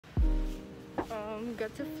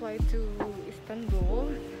got to fly to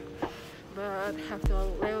Istanbul, but have to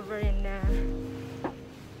layover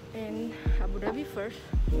in Abu Dhabi first.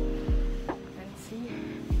 And see,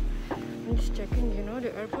 I'm just checking. You know,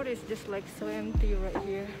 the airport is just like so empty right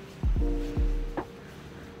here.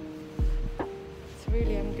 It's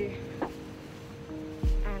really empty.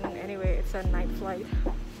 And anyway, it's a night flight.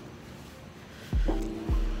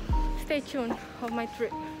 Stay tuned on my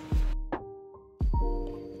trip.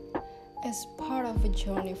 As part of a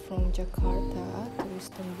journey from Jakarta to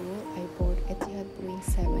Istanbul, I board Etihad Boeing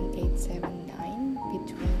 7879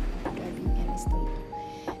 between Abu Dhabi and Istanbul.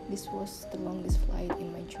 This was the longest flight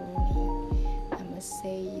in my journey. I must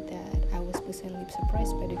say that I was pleasantly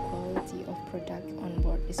surprised by the quality of product on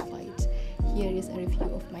board this flight. Here is a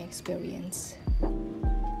review of my experience.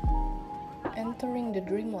 Entering the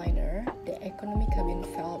Dreamliner, the economy cabin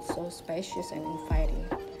felt so spacious and inviting.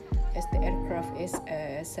 As the aircraft is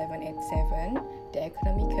a 787, the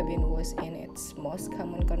economy cabin was in its most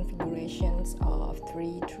common configurations of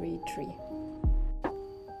 333.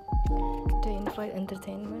 The in-flight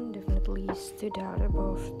entertainment definitely stood out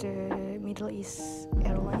above the Middle East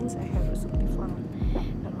airlines I have recently flown.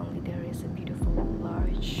 Not only there is a beautiful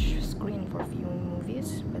large screen for viewing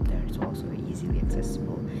movies, but there is also easily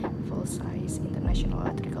accessible full-size international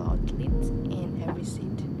electrical outlet in every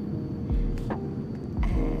seat.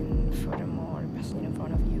 And furthermore, the passenger in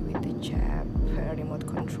front of you with the jab, remote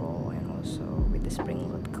control, and also with the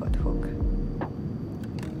spring-load coat hook.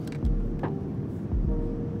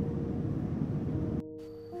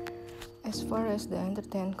 As far as the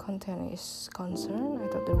entertainment content is concerned, I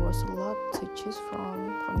thought there was a lot to choose from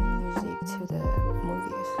music to the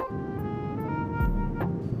movies.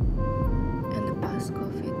 And the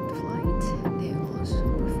post-COVID flight, they also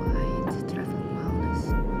provide travel wellness.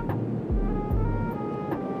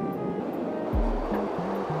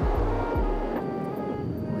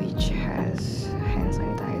 Which has hand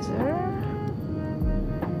sanitizer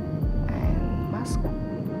and mask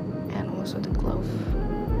and also the glove.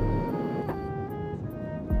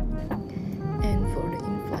 And for the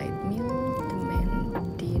in-flight meal, the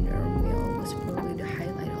main dinner meal was probably the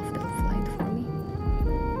highlight of the flight for me.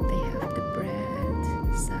 They have the bread,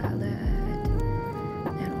 salad,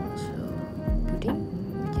 and also pudding,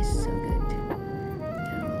 which is so good.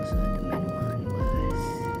 And also the main one was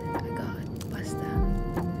I got pasta,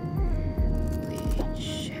 which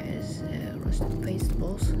has roasted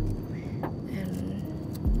vegetables,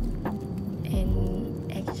 and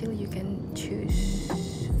actually you can choose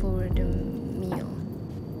for the meal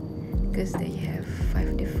because they have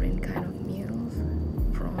 5 different kind of meals,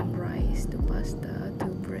 from rice to pasta to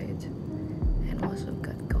bread, and also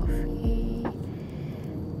got coffee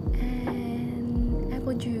and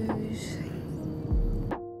apple juice.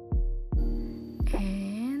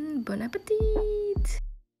 And bon appetit!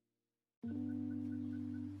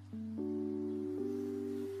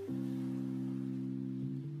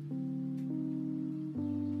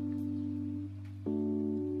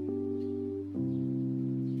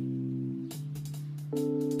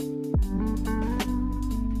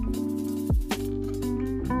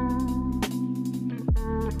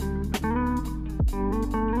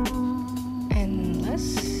 And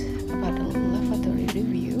last, about the lavatory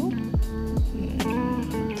review,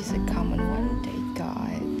 just a common one. They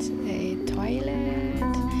got a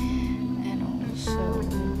toilet and also,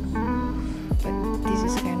 but this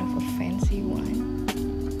is kind of a fancy one.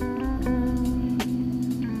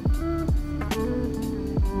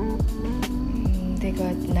 They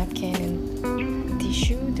got napkin and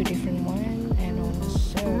tissue, 2 different ones, and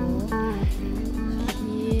also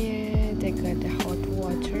here they got the hot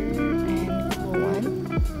water and cool one,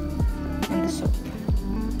 and the soap.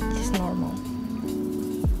 This is normal.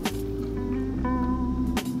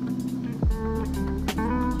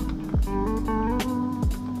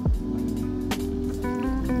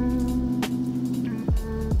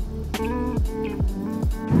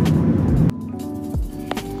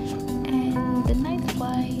 The night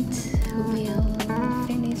flight will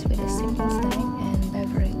finish with a simple snack and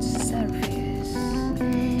beverage service.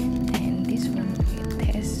 And this one, it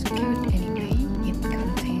tastes good anyway. It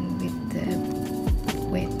contains with the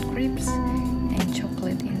wet grapes and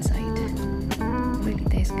chocolate inside. Really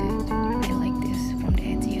tastes good. I like this from the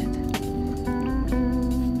Etihad.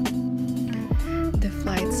 The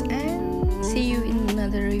flight's end. See you in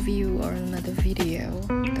another review or another video.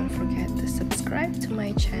 Don't forget to subscribe to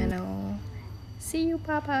my channel. See you,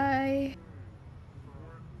 bye bye.